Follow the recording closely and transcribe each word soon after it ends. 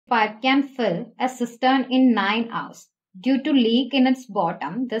pipe can fill a cistern in 9 hours. Due to leak in its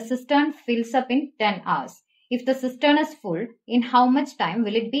bottom, the cistern fills up in 10 hours. If the cistern is full, in how much time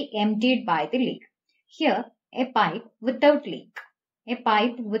will it be emptied by the leak? Here, a pipe without leak. A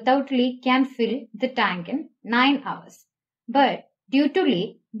pipe without leak can fill the tank in 9 hours. But due to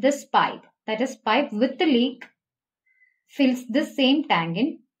leak, this pipe, that is pipe with the leak, fills the same tank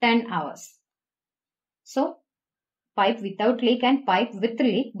in 10 hours. So, pipe without leak and pipe with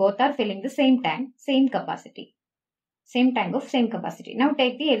leak both are filling the same tank, same capacity. Same tank of same capacity. Now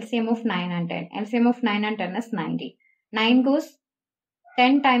take the LCM of 9 and 10. LCM of 9 and 10 is 90. 9 goes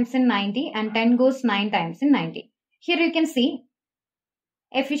 10 times in 90 and 10 goes 9 times in 90. Here you can see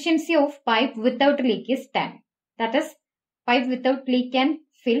efficiency of pipe without leak is 10. That is, pipe without leak can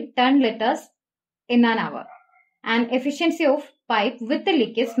fill 10 liters in an hour. And efficiency of pipe with the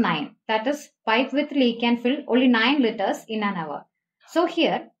leak is 9. That is, pipe with leak can fill only 9 liters in an hour. So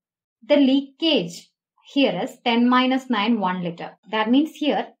here, the leakage here is 10 minus 9, 1 liter. That means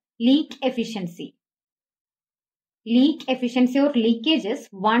here, leak efficiency. Leak efficiency or leakage is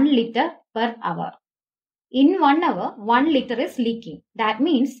 1 liter per hour. In 1 hour, 1 liter is leaking. That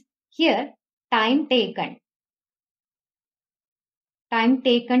means here, time taken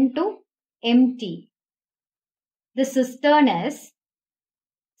to empty. The cistern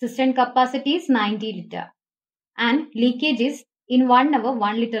capacity is 90 liter and leakage is in 1 hour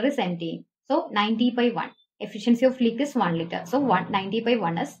 1 liter is emptying. So 90 by 1. Efficiency of leak is 1 liter. So 90 by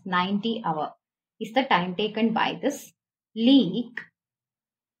 1 is 90 hour. Is the time taken by this leak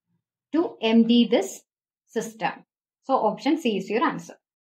to empty this cistern. So option C is your answer.